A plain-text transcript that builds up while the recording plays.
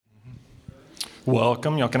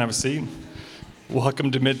Welcome. Y'all can have a seat. Welcome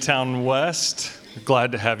to Midtown West.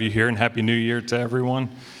 Glad to have you here, and Happy New Year to everyone.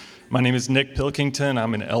 My name is Nick Pilkington.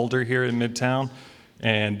 I'm an elder here in Midtown.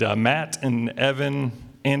 And Matt and Evan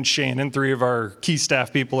and Shannon, three of our key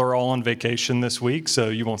staff people, are all on vacation this week, so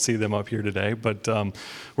you won't see them up here today. But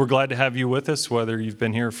we're glad to have you with us, whether you've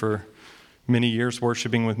been here for many years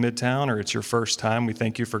worshiping with Midtown or it's your first time. We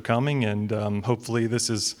thank you for coming, and hopefully this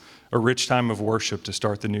is a rich time of worship to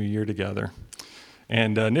start the new year together.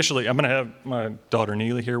 And initially, I'm going to have my daughter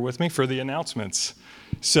Neely here with me for the announcements.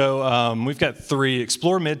 So we've got three.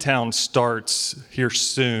 Explore Midtown starts here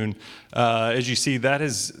soon. As you see, that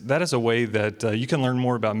is a way that you can learn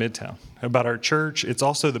more about Midtown, about our church. It's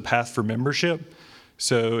also the path for membership.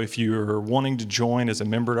 So if you're wanting to join as a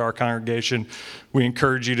member to our congregation, we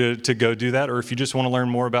encourage you to go do that. Or if you just want to learn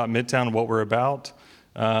more about Midtown and what we're about,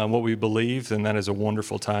 what we believe, then that is a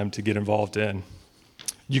wonderful time to get involved in.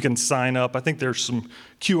 You can sign up. I think there's some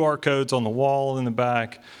QR codes on the wall in the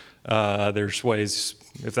back. There's ways,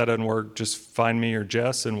 if that doesn't work, just find me or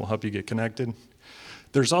Jess and we'll help you get connected.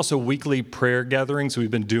 There's also weekly prayer gatherings. We've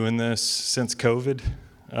been doing this since COVID.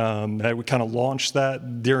 We kind of launched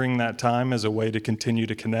that during that time as a way to continue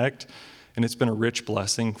to connect. And it's been a rich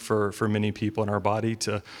blessing for many people in our body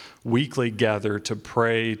to weekly gather, to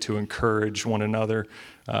pray, to encourage one another.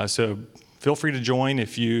 So feel free to join.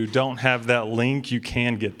 If you don't have that link, you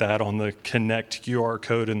can get that on the Connect QR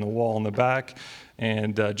code in the wall in the back,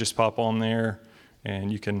 and just pop on there,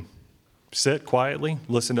 and you can sit quietly,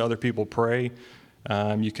 listen to other people pray.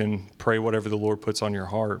 You can pray whatever the Lord puts on your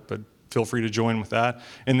heart, but feel free to join with that.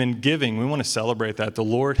 And then giving, we want to celebrate that. The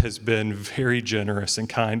Lord has been very generous and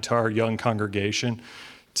kind to our young congregation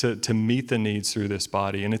to meet the needs through this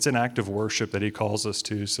body. And it's an act of worship that he calls us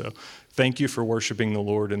to. So thank you for worshiping the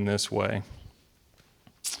Lord in this way.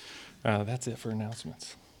 That's it for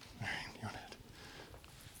announcements. All right, you want it.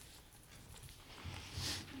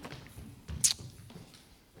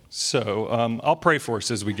 So I'll pray for us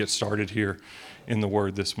as we get started here in the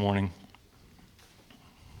Word this morning.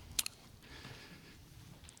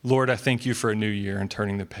 Lord, I thank you for a new year and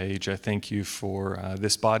turning the page. I thank you for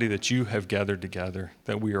this body that you have gathered together,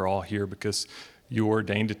 that we are all here because you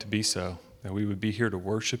ordained it to be so, that we would be here to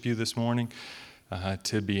worship you this morning,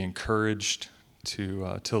 to be encouraged,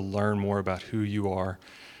 to learn more about who you are.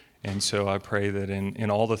 And so I pray that in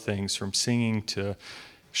all the things, from singing to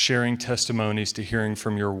sharing testimonies to hearing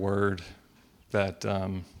from your word, that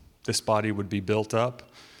this body would be built up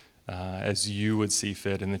as you would see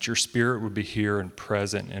fit, and that your spirit would be here and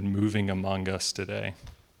present and moving among us today.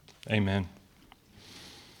 Amen.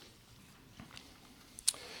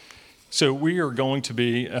 So we are going to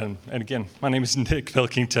be, and again, my name is Nick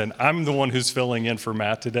Pilkington. I'm the one who's filling in for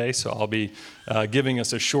Matt today, so I'll be giving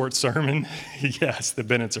us a short sermon. Yes, the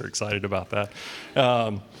Bennetts are excited about that.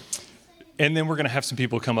 And then we're going to have some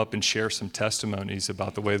people come up and share some testimonies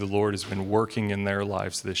about the way the Lord has been working in their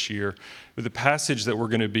lives this year. But the passage that we're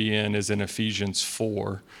going to be in is in Ephesians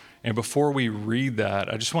 4. And before we read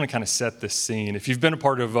that, I just want to kind of set the scene. If you've been a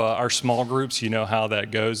part of our small groups, you know how that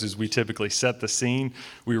goes, is we typically set the scene.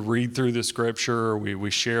 We read through the scripture, we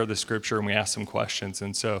share the scripture, and we ask some questions.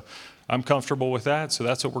 And so I'm comfortable with that, so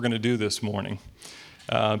that's what we're going to do this morning.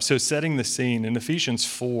 So setting the scene, in Ephesians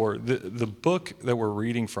 4, the book that we're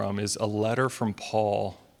reading from is a letter from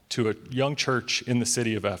Paul to a young church in the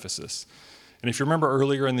city of Ephesus. And if you remember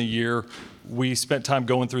earlier in the year, we spent time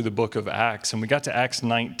going through the book of Acts, and we got to Acts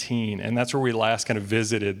 19, and that's where we last kind of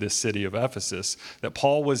visited this city of Ephesus, that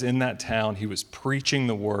Paul was in that town, he was preaching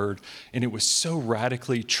the word, and it was so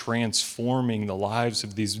radically transforming the lives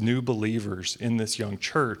of these new believers in this young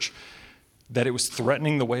church that it was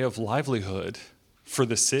threatening the way of livelihood for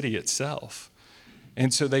the city itself.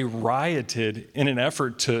 And so they rioted in an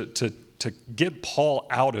effort to get Paul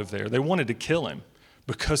out of there. They wanted to kill him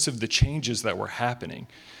because of the changes that were happening.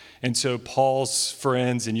 And so Paul's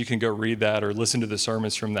friends, and you can go read that or listen to the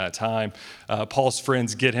sermons from that time, Paul's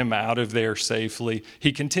friends get him out of there safely.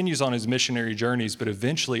 He continues on his missionary journeys, but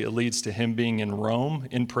eventually it leads to him being in Rome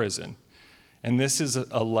in prison. And this is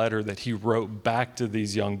a letter that he wrote back to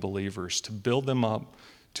these young believers to build them up,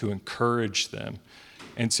 to encourage them.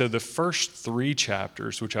 And so the first 3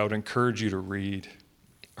 chapters, which I would encourage you to read,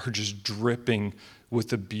 are just dripping with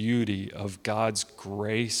the beauty of God's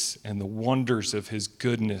grace and the wonders of his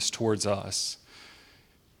goodness towards us.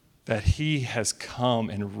 That he has come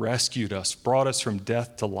and rescued us, brought us from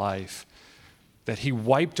death to life. That he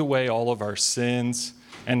wiped away all of our sins.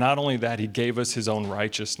 And not only that, he gave us his own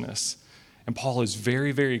righteousness. And Paul is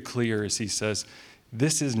very, very clear as he says,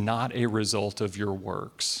 this is not a result of your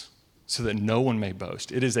works, so that no one may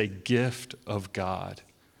boast. It is a gift of God.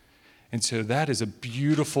 And so that is a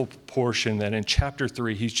beautiful portion that in chapter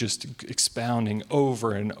 3, he's just expounding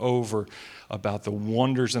over and over about the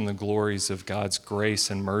wonders and the glories of God's grace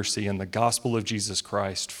and mercy and the gospel of Jesus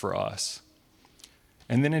Christ for us.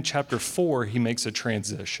 And then in chapter 4, he makes a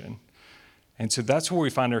transition. And so that's where we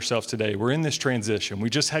find ourselves today. We're in this transition. We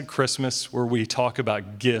just had Christmas where we talk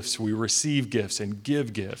about gifts. We receive gifts and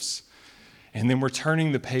give gifts. And then we're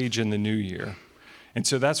turning the page in the new year. And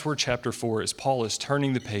so that's where chapter 4 is. Paul is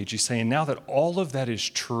turning the page. He's saying, now that all of that is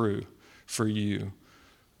true for you,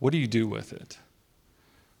 what do you do with it?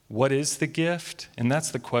 What is the gift? And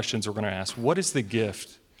that's the questions we're going to ask. What is the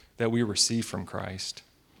gift that we receive from Christ?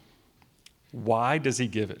 Why does he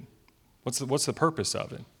give it? What's the purpose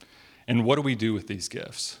of it? And what do we do with these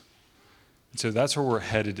gifts? And so that's where we're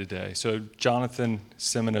headed today. So Jonathan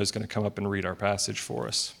Semino is going to come up and read our passage for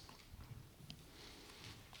us.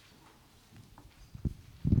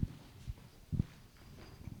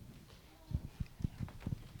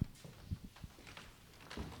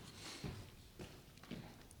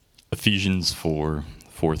 Ephesians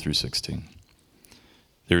 4:4-16.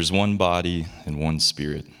 There is one body and one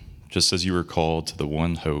spirit, just as you were called to the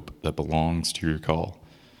one hope that belongs to your call.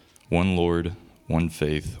 One Lord, one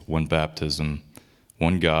faith, one baptism,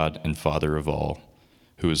 one God and Father of all,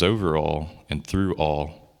 who is over all and through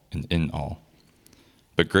all and in all.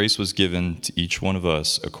 But grace was given to each one of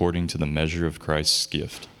us according to the measure of Christ's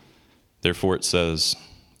gift. Therefore it says,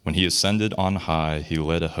 when he ascended on high, he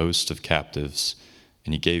led a host of captives,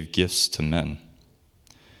 and he gave gifts to men.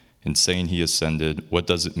 In saying he ascended, what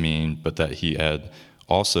does it mean but that he had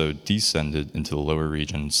also descended into the lower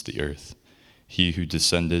regions, the earth? He who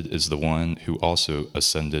descended is the one who also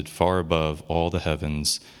ascended far above all the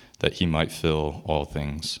heavens, that he might fill all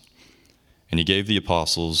things. And he gave the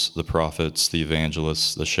apostles, the prophets, the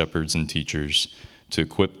evangelists, the shepherds and teachers to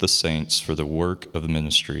equip the saints for the work of the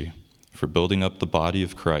ministry, for building up the body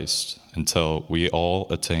of Christ, until we all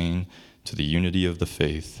attain to the unity of the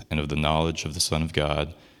faith and of the knowledge of the Son of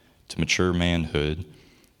God, to mature manhood,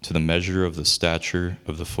 to the measure of the stature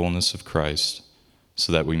of the fullness of Christ,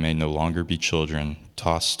 so that we may no longer be children,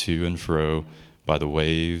 tossed to and fro by the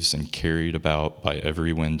waves and carried about by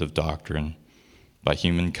every wind of doctrine, by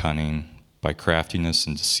human cunning, by craftiness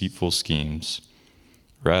and deceitful schemes.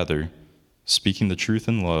 Rather, speaking the truth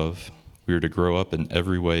in love, we are to grow up in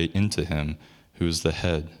every way into him who is the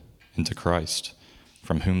head, into Christ,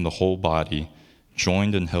 from whom the whole body,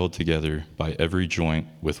 joined and held together by every joint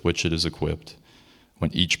with which it is equipped,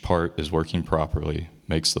 when each part is working properly,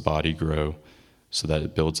 makes the body grow so that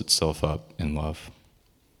it builds itself up in love.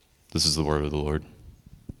 This is the word of the Lord.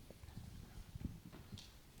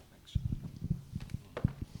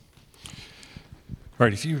 All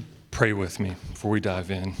right, if you pray with me before we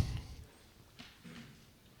dive in.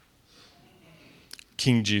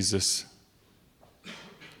 King Jesus,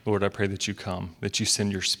 Lord, I pray that you come, that you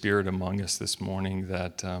send your spirit among us this morning,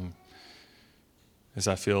 that as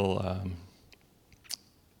I feel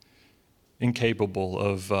incapable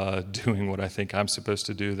of doing what I think I'm supposed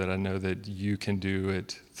to do, that I know that you can do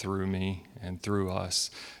it through me and through us,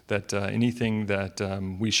 that anything that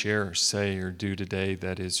we share or say or do today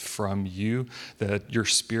that is from you, that your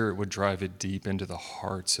spirit would drive it deep into the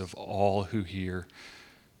hearts of all who hear,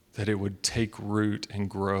 that it would take root and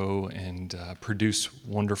grow and produce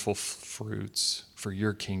wonderful fruits for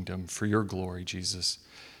your kingdom, for your glory, Jesus.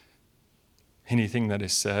 Anything that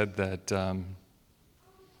is said that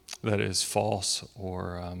that is false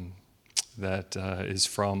or that is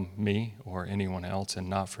from me or anyone else and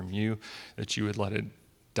not from you, that you would let it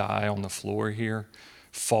die on the floor here,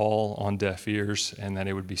 fall on deaf ears, and that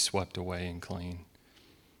it would be swept away and clean.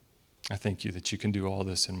 I thank you that you can do all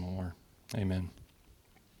this and more. Amen.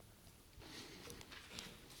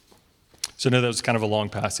 So I know that was kind of a long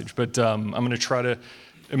passage, but I'm going to try to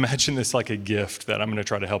imagine this like a gift that I'm going to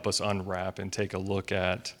try to help us unwrap and take a look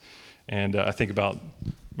at. And I think about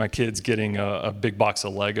my kids getting a big box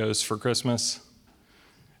of Legos for Christmas.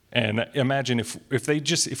 And imagine if we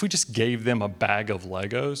just gave them a bag of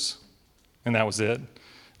Legos and that was it,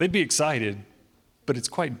 they'd be excited, but it's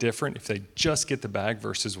quite different if they just get the bag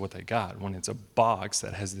versus what they got when it's a box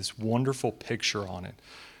that has this wonderful picture on it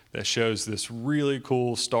that shows this really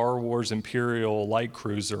cool Star Wars Imperial light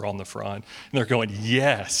cruiser on the front. And they're going,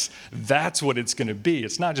 yes, that's what it's going to be.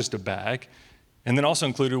 It's not just a bag. And then also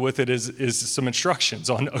included with it is some instructions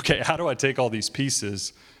on, okay, how do I take all these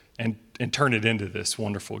pieces and turn it into this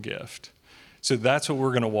wonderful gift? So that's what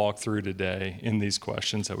we're going to walk through today in these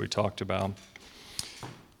questions that we talked about.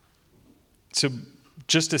 So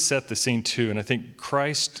just to set the scene too, and I think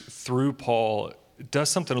Christ through Paul does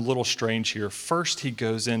something a little strange here. First, he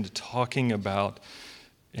goes into talking about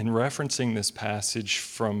in referencing this passage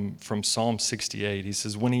from Psalm 68, he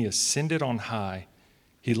says, when he ascended on high,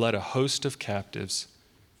 he led a host of captives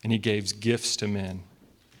and he gave gifts to men.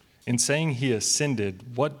 In saying he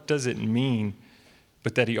ascended, what does it mean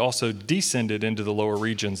but that he also descended into the lower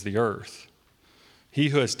regions, the earth? He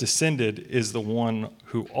who has descended is the one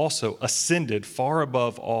who also ascended far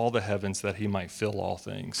above all the heavens that he might fill all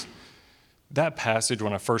things. That passage,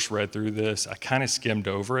 when I first read through this, I kind of skimmed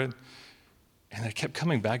over it. And I kept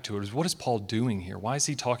coming back to it. What is Paul doing here? Why is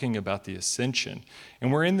he talking about the ascension? And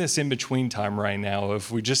we're in this in-between time right now. If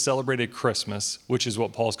we just celebrated Christmas, which is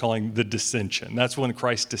what Paul's calling the descension. That's when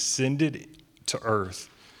Christ descended to earth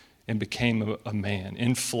and became a man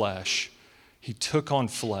in flesh. He took on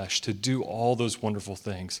flesh to do all those wonderful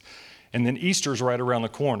things. And then Easter's right around the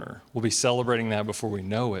corner. We'll be celebrating that before we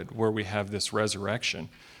know it, where we have this resurrection,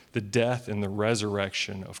 the death and the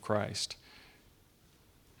resurrection of Christ.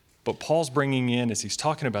 But Paul's bringing in, as he's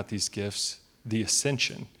talking about these gifts, the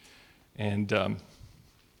ascension. And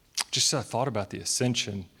just I thought about the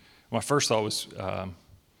ascension. My first thought was, well,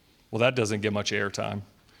 that doesn't get much airtime.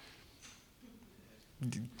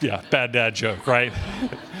 Yeah, bad dad joke, right?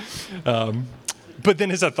 But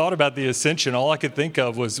then as I thought about the ascension, all I could think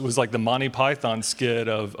of was like the Monty Python skit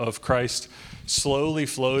of Christ slowly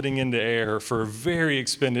floating into air for a very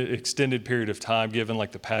extended period of time, given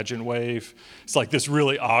like the pageant wave. It's like this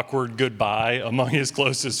really awkward goodbye among his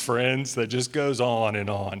closest friends that just goes on and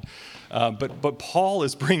on. But Paul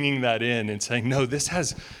is bringing that in and saying, no, this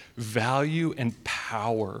has value and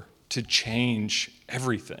power to change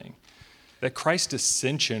everything. That Christ's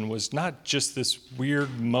ascension was not just this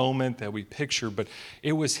weird moment that we picture, but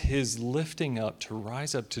it was his lifting up to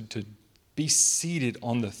rise up to be seated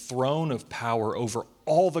on the throne of power over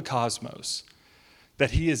all the cosmos,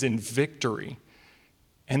 that he is in victory,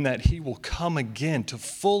 and that he will come again to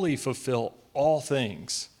fully fulfill all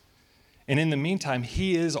things. And in the meantime,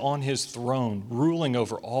 he is on his throne, ruling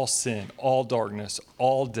over all sin, all darkness,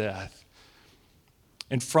 all death.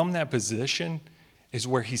 And from that position is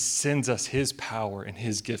where he sends us his power and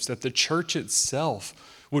his gifts, that the church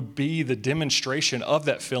itself would be the demonstration of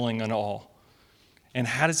that filling and all. And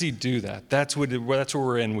how does he do that? That's where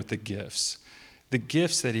we're in with the gifts. The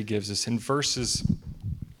gifts that he gives us in verses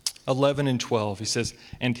 11 and 12, he says,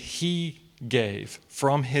 and he gave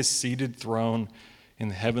from his seated throne in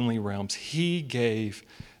the heavenly realms, he gave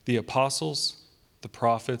the apostles, the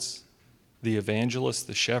prophets, the evangelists,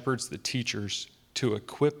 the shepherds, the teachers to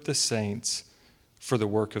equip the saints for the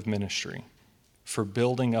work of ministry, for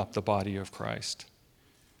building up the body of Christ.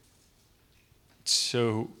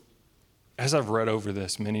 So, as I've read over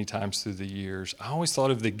this many times through the years, I always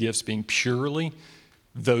thought of the gifts being purely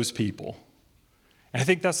those people. And I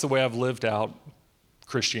think that's the way I've lived out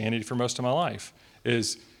Christianity for most of my life,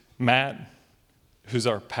 is Matt, who's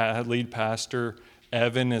our lead pastor,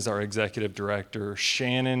 Evan is our executive director,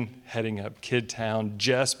 Shannon heading up Kid Town,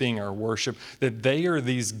 Jess being our worship, that they are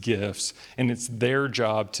these gifts and it's their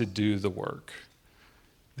job to do the work,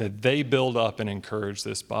 that they build up and encourage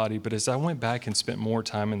this body. But as I went back and spent more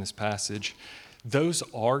time in this passage, those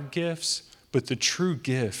are gifts, but the true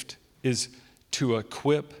gift is to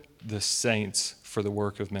equip the saints for the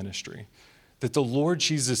work of ministry. That the Lord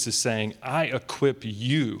Jesus is saying, I equip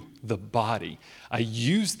you, the body. I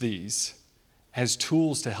use these as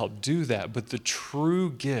tools to help do that, but the true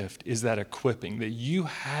gift is that equipping, that you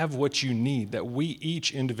have what you need, that we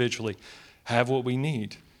each individually have what we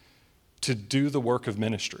need to do the work of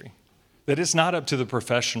ministry. That it's not up to the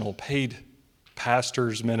professional paid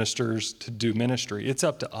pastors, ministers to do ministry. It's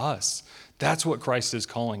up to us. That's what Christ is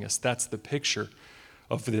calling us. That's the picture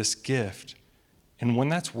of this gift. And when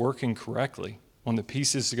that's working correctly, when the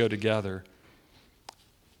pieces go together,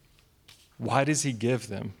 why does he give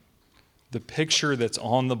them? The picture that's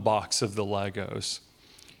on the box of the Legos,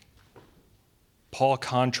 Paul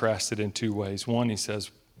contrasted in two ways. One, he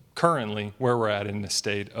says, currently, where we're at in the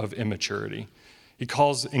state of immaturity. He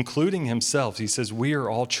calls, including himself, he says, we are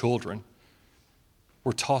all children.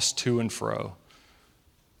 We're tossed to and fro.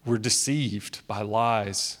 We're deceived by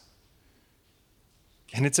lies.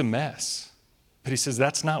 And it's a mess. But he says,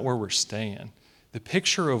 that's not where we're staying. The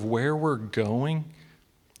picture of where we're going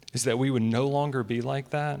is that we would no longer be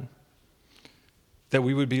like that. That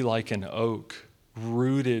we would be like an oak,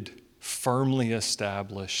 rooted, firmly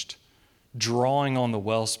established, drawing on the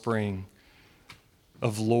wellspring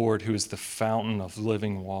of Lord, who is the fountain of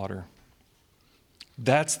living water.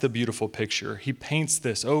 That's the beautiful picture. He paints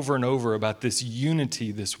this over and over about this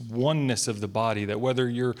unity, this oneness of the body, that whether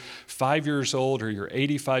you're 5 years old or you're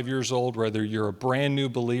 85 years old, whether you're a brand new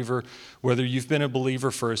believer, whether you've been a believer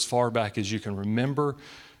for as far back as you can remember,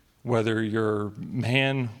 whether you're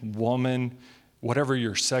man, woman, whatever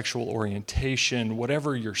your sexual orientation,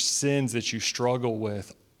 whatever your sins that you struggle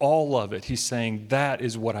with, all of it, he's saying that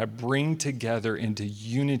is what I bring together into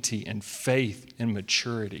unity and faith and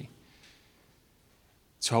maturity.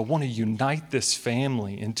 So I want to unite this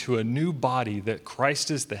family into a new body that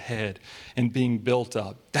Christ is the head and being built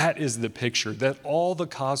up. That is the picture, that all the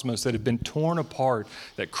cosmos that have been torn apart,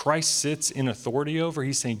 that Christ sits in authority over,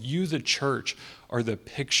 he's saying you, the church, are the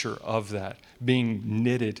picture of that, being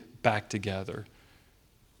knitted back together.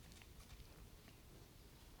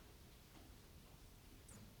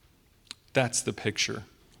 That's the picture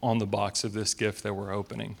on the box of this gift that we're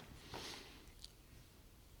opening.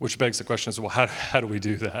 Which begs the question is, well, how do we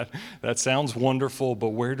do that? That sounds wonderful, but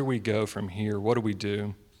where do we go from here? What do we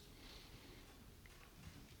do?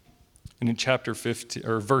 And in chapter 15,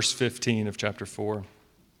 or verse 15 of chapter 4,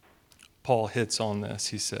 Paul hits on this.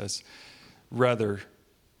 He says, rather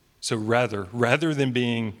than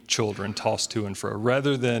being children tossed to and fro,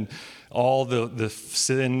 rather than all the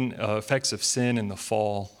sin effects of sin and the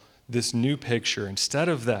fall, this new picture, instead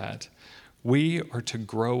of that, we are to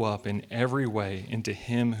grow up in every way into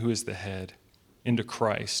him who is the head, into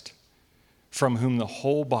Christ, from whom the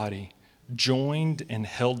whole body, joined and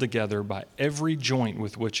held together by every joint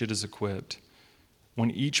with which it is equipped, when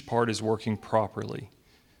each part is working properly,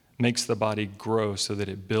 makes the body grow so that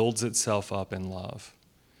it builds itself up in love.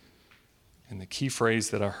 And the key phrase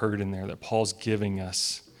that I heard in there that Paul's giving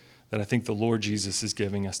us, that I think the Lord Jesus is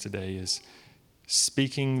giving us today, is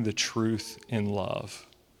speaking the truth in love.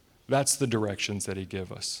 That's the directions that he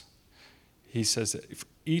gives us. He says that if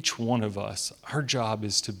each one of us, our job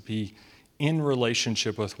is to be in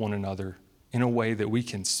relationship with one another in a way that we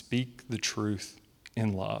can speak the truth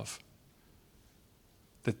in love.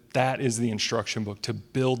 That is the instruction book to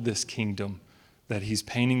build this kingdom that he's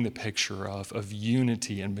painting the picture of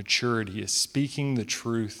unity and maturity, is speaking the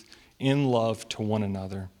truth in love to one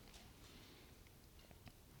another.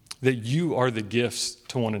 That you are the gifts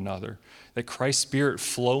to one another, that Christ's Spirit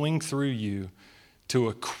flowing through you to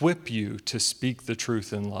equip you to speak the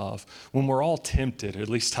truth in love. When we're all tempted, at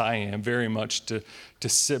least I am, very much to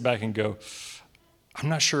sit back and go, I'm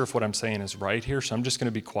not sure if what I'm saying is right here, so I'm just going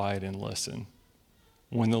to be quiet and listen.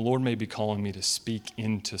 When the Lord may be calling me to speak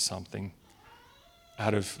into something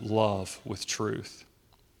out of love with truth.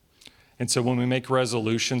 And so when we make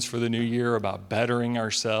resolutions for the new year about bettering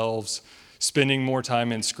ourselves, spending more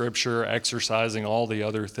time in Scripture, exercising, all the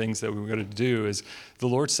other things that we're going to do, is the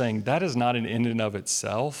Lord saying that is not an end in of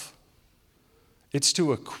itself. It's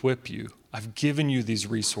to equip you. I've given you these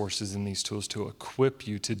resources and these tools to equip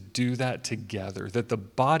you to do that together, that the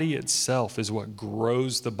body itself is what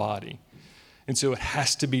grows the body. And so it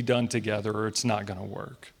has to be done together or it's not going to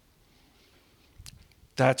work.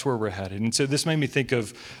 That's where we're headed. And so this made me think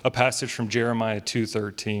of a passage from Jeremiah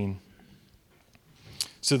 2:13.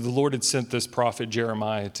 So the Lord had sent this prophet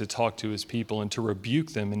Jeremiah to talk to his people and to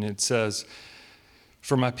rebuke them. And it says,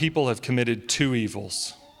 "For my people have committed two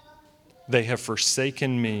evils. They have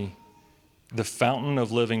forsaken me, the fountain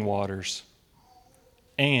of living waters,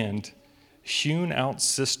 and hewn out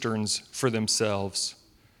cisterns for themselves,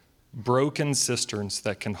 broken cisterns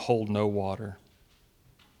that can hold no water."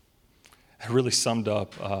 It really summed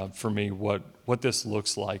up for me what this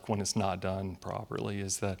looks like when it's not done properly,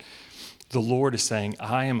 is that the Lord is saying,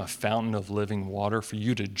 I am a fountain of living water for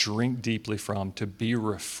you to drink deeply from, to be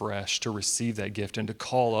refreshed, to receive that gift, and to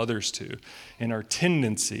call others to. And our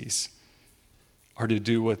tendencies are to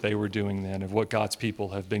do what they were doing then, of what God's people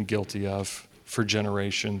have been guilty of for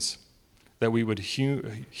generations, that we would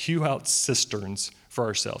hew out cisterns for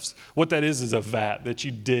ourselves. What that is a vat that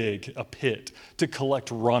you dig, a pit, to collect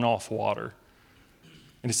runoff water.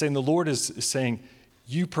 And he's saying, the Lord is saying,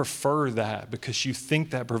 you prefer that because you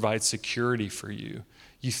think that provides security for you.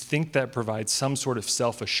 You think that provides some sort of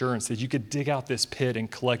self-assurance that you could dig out this pit and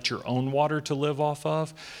collect your own water to live off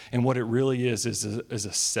of. And what it really is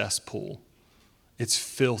a cesspool. It's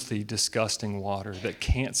filthy, disgusting water that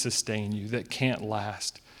can't sustain you, that can't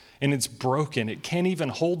last. And it's broken. It can't even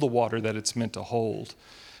hold the water that it's meant to hold.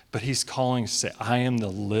 But he's calling to say, I am the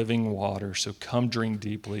living water, so come drink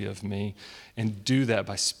deeply of me. And do that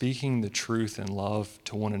by speaking the truth in love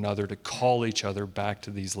to one another, to call each other back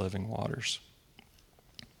to these living waters.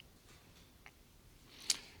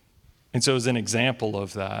 And so as an example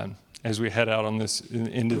of that, as we head out on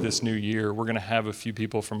into this new year, we're going to have a few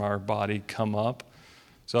people from our body come up.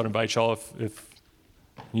 So I'd invite y'all, if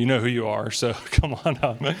you know who you are, so come on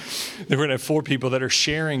up. We're going to have 4 people that are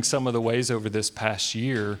sharing some of the ways over this past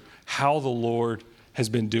year how the Lord has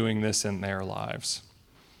been doing this in their lives.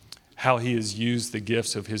 how he has used the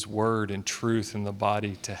gifts of his word and truth in the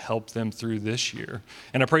body to help them through this year.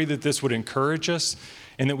 And I pray that this would encourage us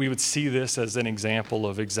and that we would see this as an example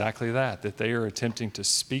of exactly that they are attempting to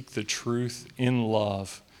speak the truth in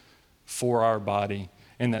love for our body,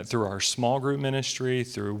 and that through our small group ministry,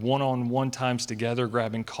 through one-on-one times together,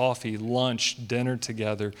 grabbing coffee, lunch, dinner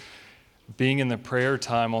together, being in the prayer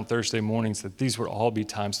time on Thursday mornings, that these would all be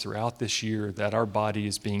times throughout this year that our body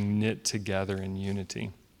is being knit together in unity.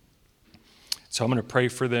 So I'm going to pray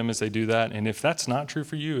for them as they do that. And if that's not true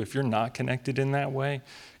for you, if you're not connected in that way,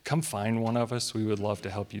 come find one of us. We would love to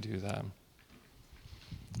help you do that.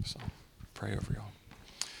 So pray over y'all.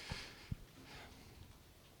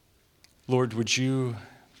 Lord, would you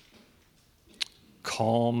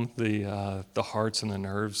calm the hearts and the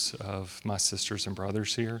nerves of my sisters and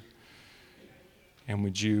brothers here? And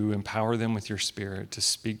would you empower them with your Spirit to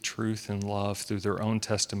speak truth and love through their own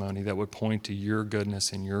testimony that would point to your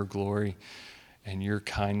goodness and your glory and your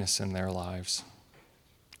kindness in their lives.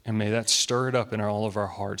 And may that stir it up in all of our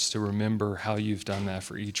hearts to remember how you've done that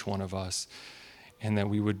for each one of us, and that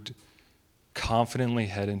we would confidently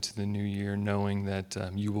head into the new year knowing that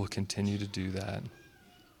you will continue to do that.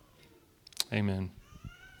 Amen.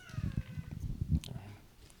 All right.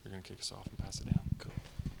 You're going to kick us off and pass it down. Cool.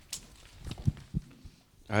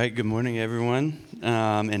 All right, good morning, everyone,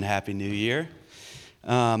 and Happy New Year.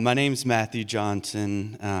 My name's Matthew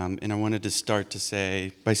Johnson, and I wanted to start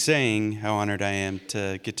by saying how honored I am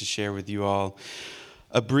to get to share with you all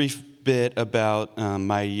a brief bit about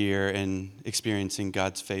my year and experiencing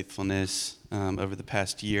God's faithfulness over the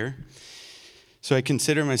past year. So I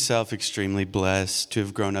consider myself extremely blessed to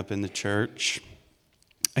have grown up in the church.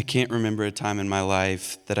 I can't remember a time in my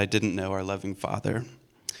life that I didn't know our loving Father.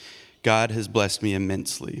 God has blessed me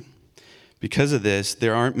immensely. Because of this,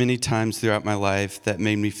 there aren't many times throughout my life that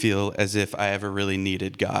made me feel as if I ever really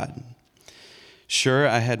needed God. Sure,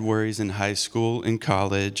 I had worries in high school and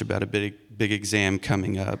college about a big exam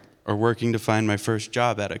coming up, or working to find my first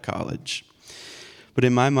job out of college. But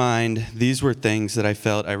in my mind, these were things that I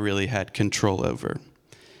felt I really had control over.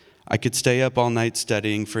 I could stay up all night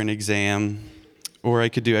studying for an exam, or I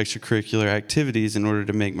could do extracurricular activities in order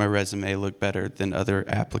to make my resume look better than other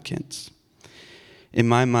applicants. In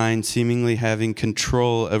my mind, seemingly having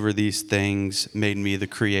control over these things made me the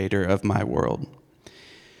creator of my world.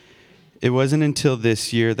 It wasn't until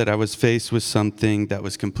this year that I was faced with something that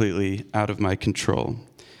was completely out of my control.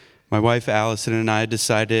 My wife Allison and I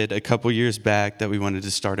decided a couple years back that we wanted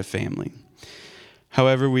to start a family.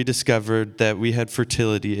 However, we discovered that we had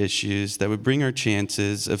fertility issues that would bring our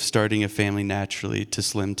chances of starting a family naturally to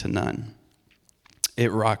slim to none.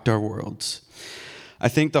 It rocked our worlds. I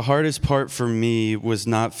think the hardest part for me was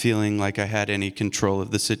not feeling like I had any control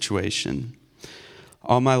of the situation.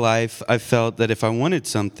 All my life, I felt that if I wanted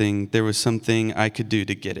something, there was something I could do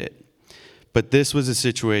to get it. But this was a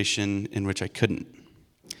situation in which I couldn't.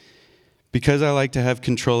 Because I like to have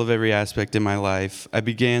control of every aspect in my life, I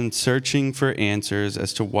began searching for answers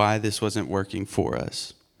as to why this wasn't working for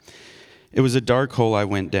us. It was a dark hole I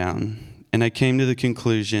went down, and I came to the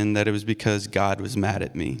conclusion that it was because God was mad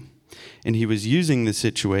at me, and he was using the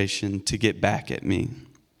situation to get back at me.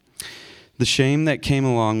 The shame that came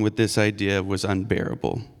along with this idea was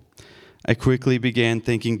unbearable. I quickly began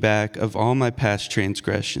thinking back of all my past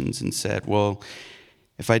transgressions and said, well,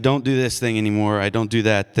 if I don't do this thing anymore, I don't do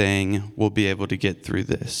that thing, we'll be able to get through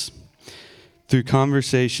this. Through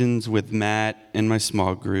conversations with Matt and my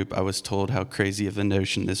small group, I was told how crazy of a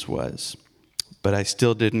notion this was, but I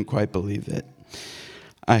still didn't quite believe it.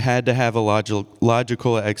 I had to have a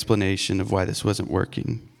logical explanation of why this wasn't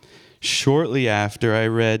working. Shortly after, I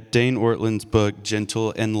read Dane Ortland's book,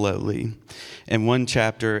 Gentle and Lowly, and one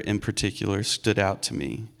chapter in particular stood out to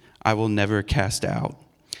me, I Will Never Cast Out.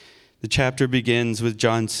 The chapter begins with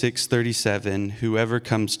John 6:37, whoever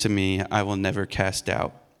comes to me, I will never cast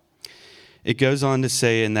out. It goes on to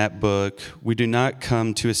say in that book, we do not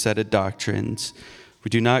come to a set of doctrines. We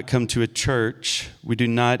do not come to a church. We do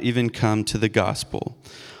not even come to the gospel.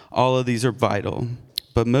 All of these are vital,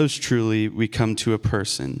 but most truly, we come to a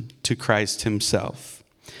person, to Christ himself.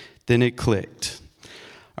 Then it clicked.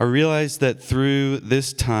 I realized that through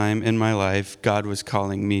this time in my life, God was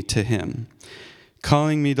calling me to him,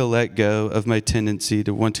 calling me to let go of my tendency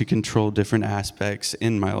to want to control different aspects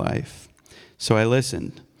in my life. So I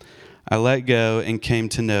listened. I let go and came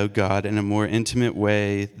to know God in a more intimate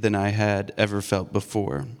way than I had ever felt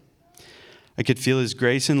before. I could feel his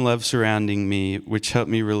grace and love surrounding me, which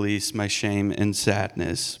helped me release my shame and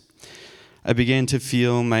sadness. I began to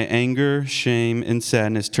feel my anger, shame, and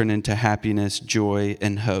sadness turn into happiness, joy,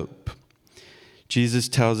 and hope. Jesus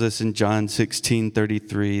tells us in John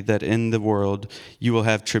 16:33 that in the world you will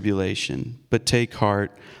have tribulation, but take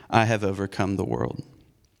heart, I have overcome the world.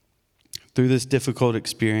 Through this difficult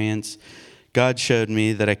experience, God showed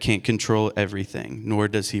me that I can't control everything, nor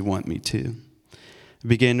does he want me to. I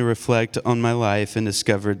began to reflect on my life and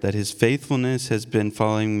discovered that his faithfulness has been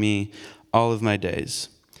following me all of my days.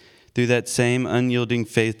 Through that same unyielding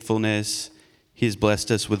faithfulness, he has blessed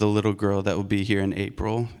us with a little girl that will be here in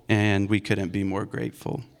April, and we couldn't be more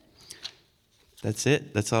grateful. That's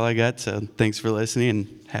it. That's all I got. So thanks for listening,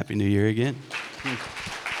 and Happy New Year again.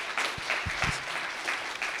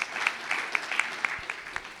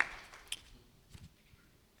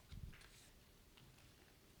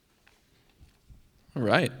 All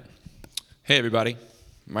right. Hey, everybody.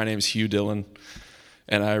 My name is Hugh Dillon,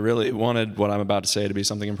 and I really wanted what I'm about to say to be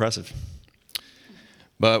something impressive.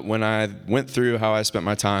 But when I went through how I spent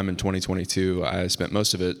my time in 2022, I spent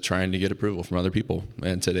most of it trying to get approval from other people,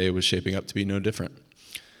 and today was shaping up to be no different.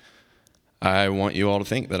 I want you all to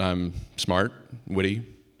think that I'm smart, witty,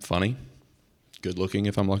 funny, good-looking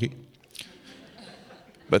if I'm lucky.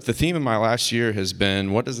 But the theme of my last year has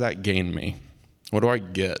been, what does that gain me? What do I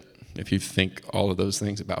get if you think all of those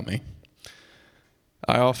things about me?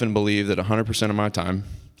 I often believe that 100% of my time,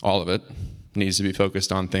 all of it, needs to be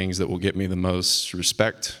focused on things that will get me the most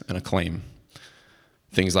respect and acclaim.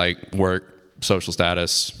 Things like work, social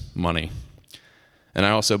status, money. And I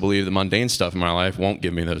also believe the mundane stuff in my life won't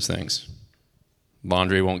give me those things.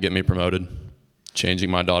 Laundry won't get me promoted.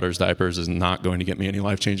 Changing my daughter's diapers is not going to get me any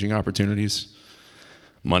life-changing opportunities.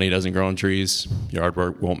 Money doesn't grow on trees. Yard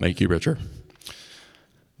work won't make you richer.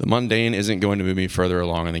 The mundane isn't going to move me further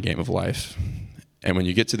along in the game of life. And when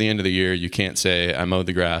you get to the end of the year, you can't say, I mowed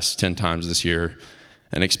the grass 10 times this year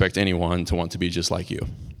and expect anyone to want to be just like you.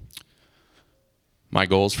 My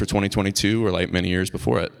goals for 2022 were like many years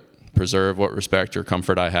before it. Preserve what respect or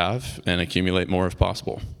comfort I have and accumulate more if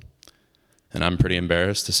possible. And I'm pretty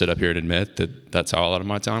embarrassed to sit up here and admit that that's how a lot of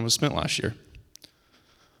my time was spent last year.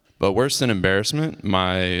 But worse than embarrassment,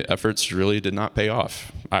 my efforts really did not pay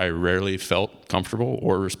off. I rarely felt comfortable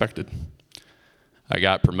or respected. I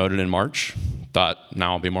got promoted in March, thought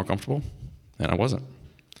now I'll be more comfortable, and I wasn't.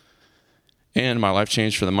 And my life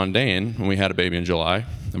changed for the mundane when we had a baby in July.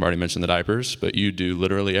 I've already mentioned the diapers, but you do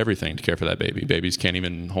literally everything to care for that baby. Babies can't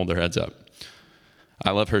even hold their heads up.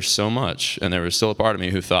 I love her so much, and there was still a part of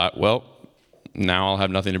me who thought, well, now I'll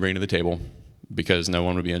have nothing to bring to the table because no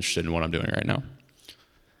one would be interested in what I'm doing right now.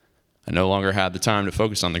 I no longer had the time to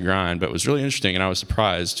focus on the grind, but it was really interesting, and I was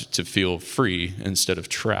surprised to feel free instead of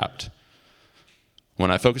trapped. When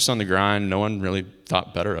I focused on the grind, no one really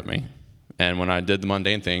thought better of me. And when I did the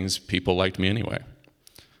mundane things, people liked me anyway.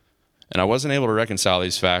 And I wasn't able to reconcile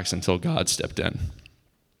these facts until God stepped in.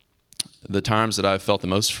 The times that I've felt the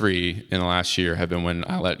most free in the last year have been when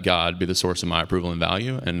I let God be the source of my approval and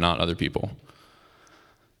value and not other people.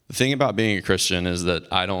 The thing about being a Christian is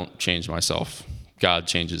that I don't change myself. God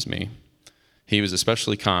changes me. He was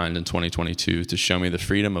especially kind in 2022 to show me the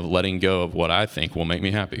freedom of letting go of what I think will make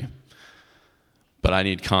me happy. But I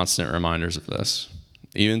need constant reminders of this.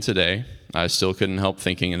 Even today, I still couldn't help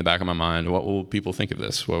thinking in the back of my mind, what will people think of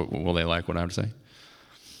this? Will they like what I have to say?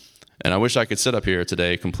 And I wish I could sit up here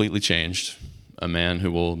today completely changed, a man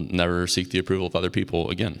who will never seek the approval of other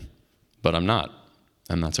people again. But I'm not,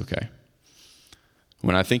 and that's okay.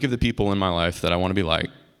 When I think of the people in my life that I want to be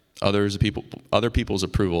like, other people's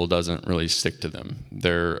approval doesn't really stick to them.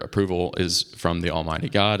 Their approval is from the Almighty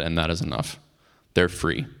God, and that is enough. They're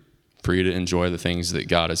free to enjoy the things that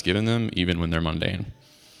God has given them, even when they're mundane.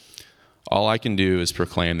 All I can do is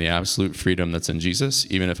proclaim the absolute freedom that's in Jesus,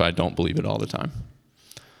 even if I don't believe it all the time.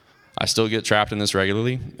 I still get trapped in this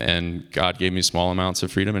regularly, and God gave me small amounts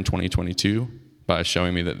of freedom in 2022 by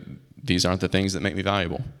showing me that these aren't the things that make me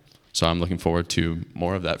valuable. So I'm looking forward to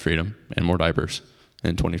more of that freedom and more diapers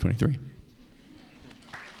in 2023.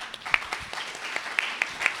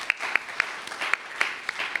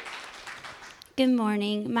 Good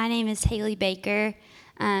morning. My name is Haley Baker.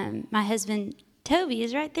 My husband, Toby,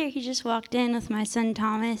 is right there. He just walked in with my son,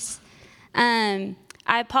 Thomas. I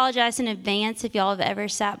apologize in advance if y'all have ever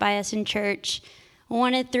sat by us in church.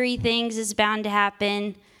 One of three things is bound to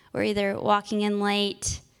happen. We're either walking in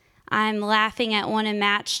late, I'm laughing at one of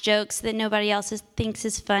Matt's jokes that nobody else thinks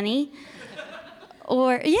is funny,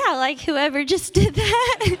 or, yeah, like whoever just did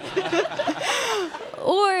that.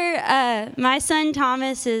 Or my son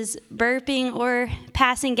Thomas is burping or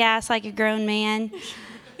passing gas like a grown man.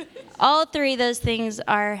 All three of those things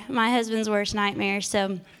are my husband's worst nightmare.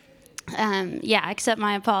 So, accept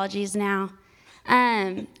my apologies now.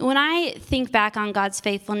 When I think back on God's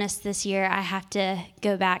faithfulness this year, I have to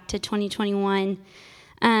go back to 2021.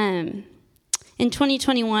 In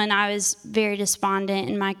 2021, I was very despondent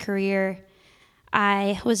in my career.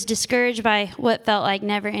 I was discouraged by what felt like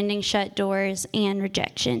never-ending shut doors and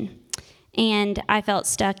rejection, and I felt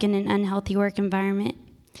stuck in an unhealthy work environment.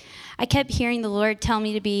 I kept hearing the Lord tell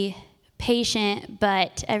me to be patient,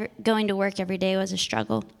 but going to work every day was a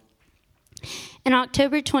struggle. In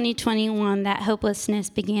October 2021, that hopelessness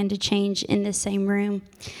began to change in the same room.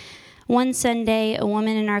 One Sunday, a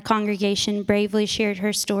woman in our congregation bravely shared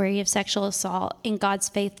her story of sexual assault and God's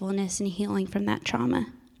faithfulness and healing from that trauma.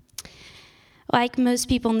 Like most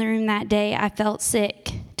people in the room that day, I felt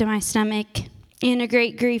sick to my stomach and a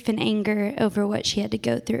great grief and anger over what she had to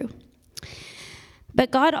go through. But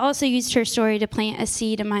God also used her story to plant a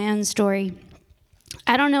seed in my own story.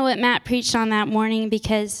 I don't know what Matt preached on that morning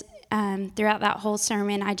because throughout that whole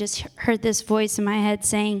sermon, I just heard this voice in my head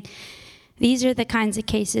saying, these are the kinds of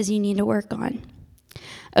cases you need to work on.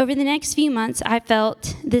 Over the next few months, I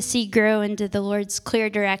felt the seed grow into the Lord's clear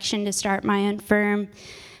direction to start my own firm,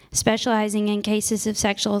 specializing in cases of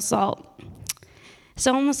sexual assault.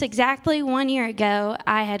 So almost exactly 1 year ago,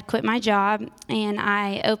 I had quit my job, and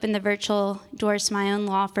I opened the virtual doors to my own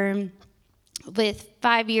law firm with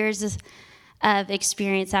 5 years of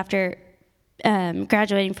experience after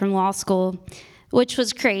graduating from law school, which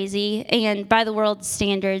was crazy. And by the world's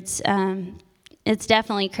standards, it's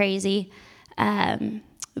definitely crazy.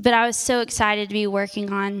 But I was so excited to be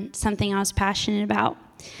working on something I was passionate about.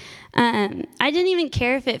 I didn't even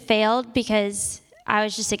care if it failed because I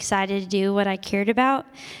was just excited to do what I cared about.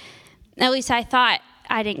 At least I thought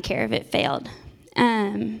I didn't care if it failed.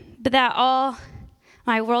 But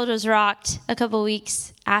my world was rocked a couple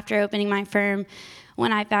weeks after opening my firm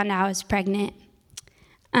when I found out I was pregnant.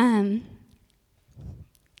 I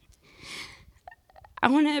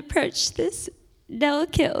want to approach this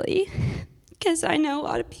delicately because I know a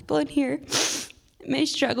lot of people in here may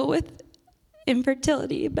struggle with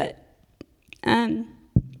infertility, but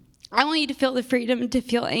I want you to feel the freedom to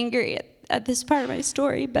feel angry at this part of my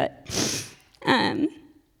story. But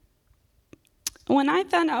when I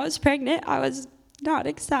found out I was pregnant, I was not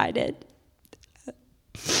excited.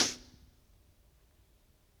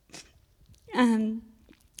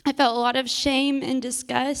 I felt a lot of shame and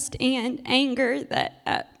disgust and anger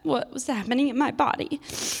at what was happening in my body.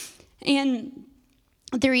 And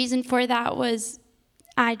the reason for that was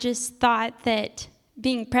I just thought that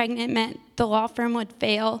being pregnant meant the law firm would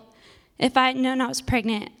fail. If I had known I was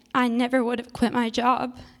pregnant, I never would have quit my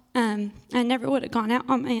job. I never would have gone out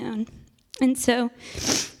on my own. And so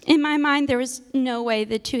in my mind, there was no way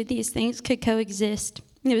the two of these things could coexist.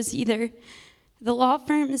 It was either the law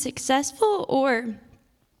firm is successful or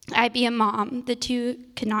I'd be a mom. The two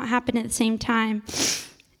could not happen at the same time.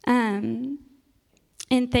 And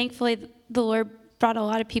thankfully, the Lord brought a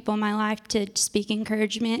lot of people in my life to speak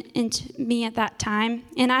encouragement into me at that time.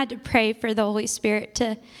 And I had to pray for the Holy Spirit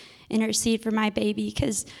to intercede for my baby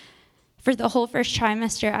because for the whole first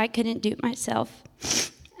trimester, I couldn't do it myself.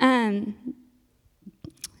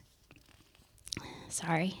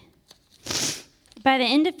 Sorry. By the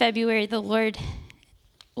end of February, the Lord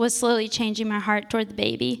was slowly changing my heart toward the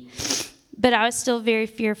baby, but I was still very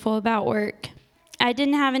fearful about work. I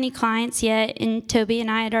didn't have any clients yet, and Toby and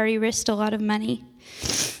I had already risked a lot of money.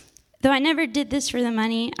 Though I never did this for the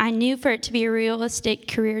money, I knew for it to be a realistic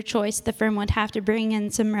career choice, the firm would have to bring in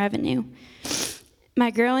some revenue. My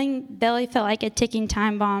growing belly felt like a ticking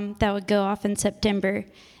time bomb that would go off in September,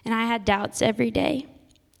 and I had doubts every day.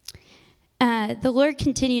 The Lord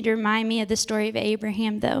continued to remind me of the story of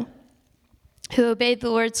Abraham, though, who obeyed the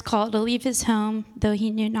Lord's call to leave his home, though he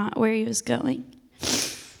knew not where he was going.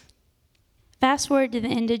 Fast forward to the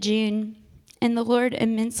end of June, and the Lord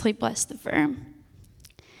immensely blessed the firm.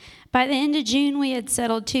 By the end of June, we had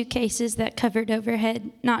settled 2 cases that covered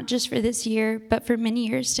overhead, not just for this year, but for many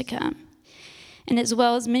years to come, and as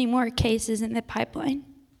well as many more cases in the pipeline.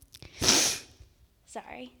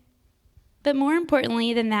 Sorry. But more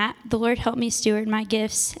importantly than that, the Lord helped me steward my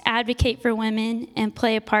gifts, advocate for women, and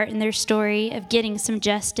play a part in their story of getting some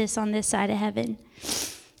justice on this side of heaven.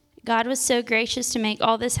 God was so gracious to make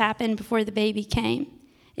all this happen before the baby came.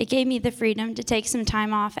 It gave me the freedom to take some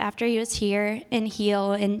time off after he was here and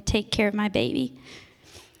heal and take care of my baby.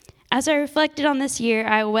 As I reflected on this year,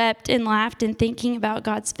 I wept and laughed in thinking about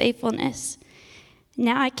God's faithfulness.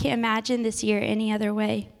 Now I can't imagine this year any other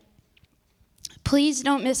way. Please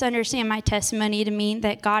don't misunderstand my testimony to mean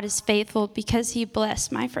that God is faithful because he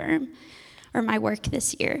blessed my firm or my work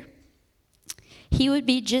this year. He would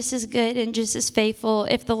be just as good and just as faithful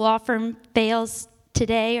if the law firm fails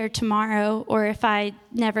today or tomorrow, or if I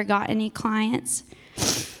never got any clients.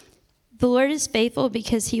 The Lord is faithful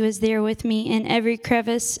because he was there with me in every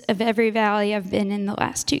crevice of every valley I've been in the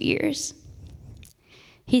last 2 years.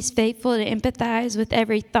 He's faithful to empathize with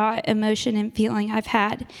every thought, emotion, and feeling I've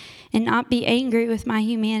had and not be angry with my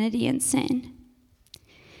humanity and sin.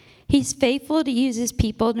 He's faithful to use his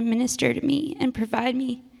people to minister to me and provide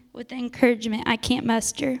me with the encouragement I can't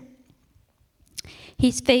muster.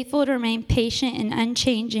 He's faithful to remain patient and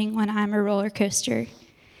unchanging when I'm a roller coaster.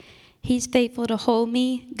 He's faithful to hold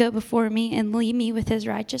me, go before me, and lead me with his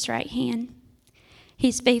righteous right hand.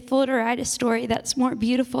 He's faithful to write a story that's more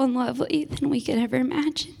beautiful and lovely than we could ever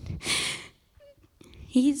imagine.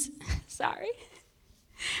 Sorry.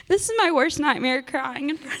 This is my worst nightmare, crying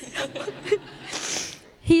in front of him.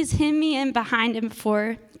 He's hemmed me in behind him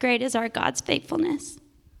before. Great is our God's faithfulness.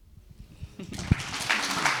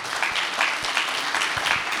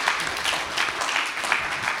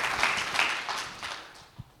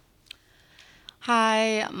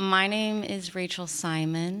 Hi, my name is Rachel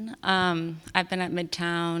Simon. I've been at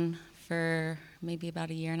Midtown for maybe about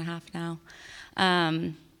 1.5 years now.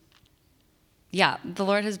 The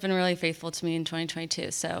Lord has been really faithful to me in 2022,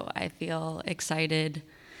 so I feel excited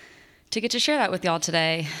to get to share that with y'all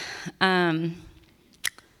today.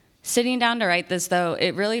 Sitting down to write this, though,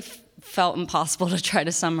 it really felt impossible to try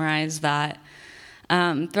to summarize that.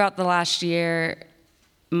 Throughout the last year,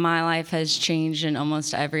 my life has changed in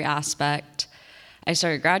almost every aspect. I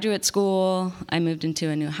started graduate school, I moved into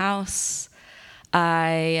a new house,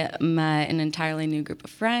 I met an entirely new group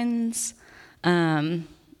of friends, and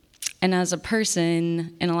as a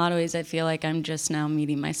person, in a lot of ways, I feel like I'm just now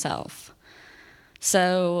meeting myself.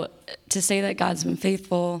 So to say that God's been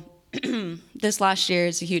faithful this last year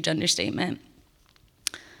is a huge understatement.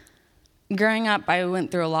 Growing up, I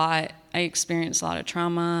went through a lot. I experienced a lot of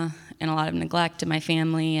trauma and a lot of neglect in my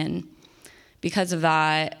family, and because of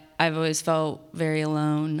that, I've always felt very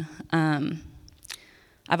alone.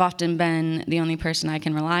 I've often been the only person I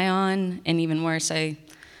can rely on, and even worse, I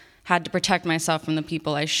had to protect myself from the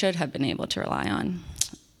people I should have been able to rely on.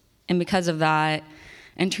 And because of that,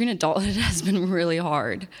 entering adulthood has been really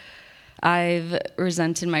hard. I've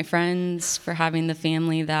resented my friends for having the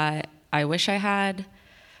family that I wish I had.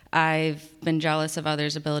 I've been jealous of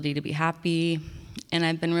others' ability to be happy, and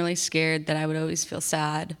I've been really scared that I would always feel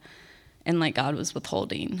sad and like God was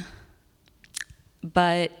withholding.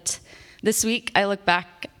 But this week, I look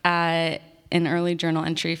back at an early journal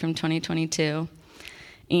entry from 2022,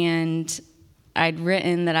 and I'd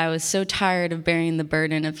written that I was so tired of bearing the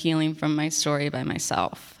burden of healing from my story by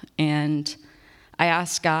myself. And I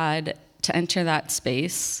asked God to enter that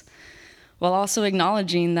space while also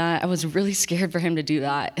acknowledging that I was really scared for him to do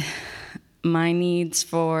that. My needs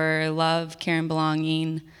for love, care, and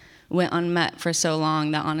belonging went unmet for so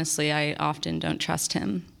long that honestly, I often don't trust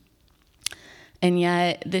him. And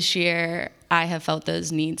yet, this year, I have felt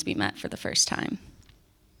those needs be met for the first time.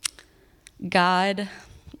 God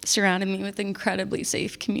surrounded me with incredibly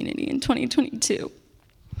safe community in 2022.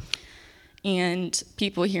 And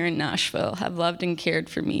people here in Nashville have loved and cared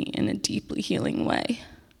for me in a deeply healing way.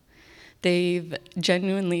 They've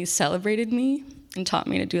genuinely celebrated me and taught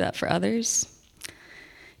me to do that for others.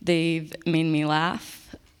 They've made me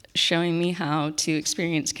laugh, showing me how to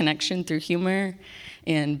experience connection through humor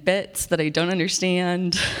and bits that I don't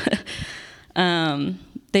understand.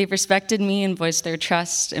 They've respected me and voiced their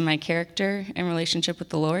trust in my character and relationship with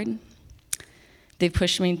the Lord. They've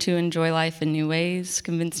pushed me to enjoy life in new ways,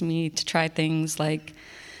 convinced me to try things like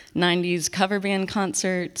 90s cover band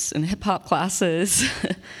concerts and hip-hop classes.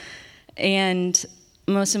 And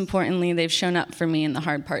most importantly, they've shown up for me in the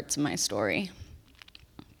hard parts of my story.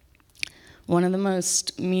 One of the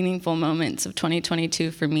most meaningful moments of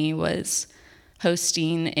 2022 for me was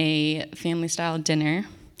hosting a family-style dinner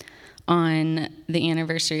on the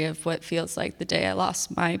anniversary of what feels like the day I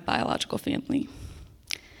lost my biological family.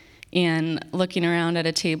 And looking around at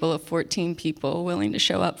a table of 14 people willing to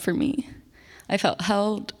show up for me, I felt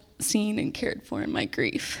held, seen, and cared for in my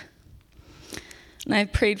grief. And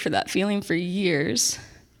I've prayed for that feeling for years,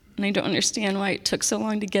 and I don't understand why it took so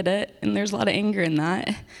long to get it, and there's a lot of anger in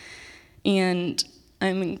that. And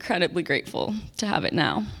I'm incredibly grateful to have it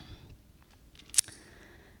now.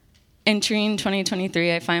 Entering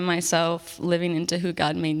 2023, I find myself living into who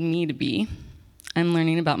God made me to be. I'm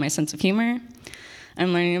learning about my sense of humor.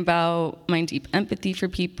 I'm learning about my deep empathy for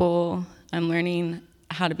people. I'm learning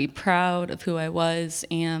how to be proud of who I was,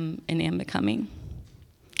 am, and am becoming.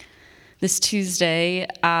 This Tuesday,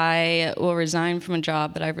 I will resign from a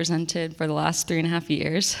job that I've resented for the last 3.5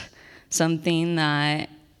 years, something that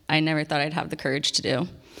I never thought I'd have the courage to do.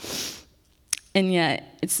 And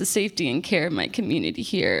yet, it's the safety and care of my community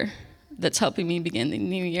here that's helping me begin the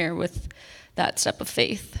new year with that step of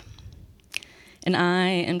faith. And I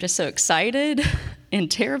am just so excited and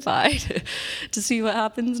terrified to see what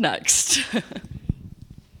happens next.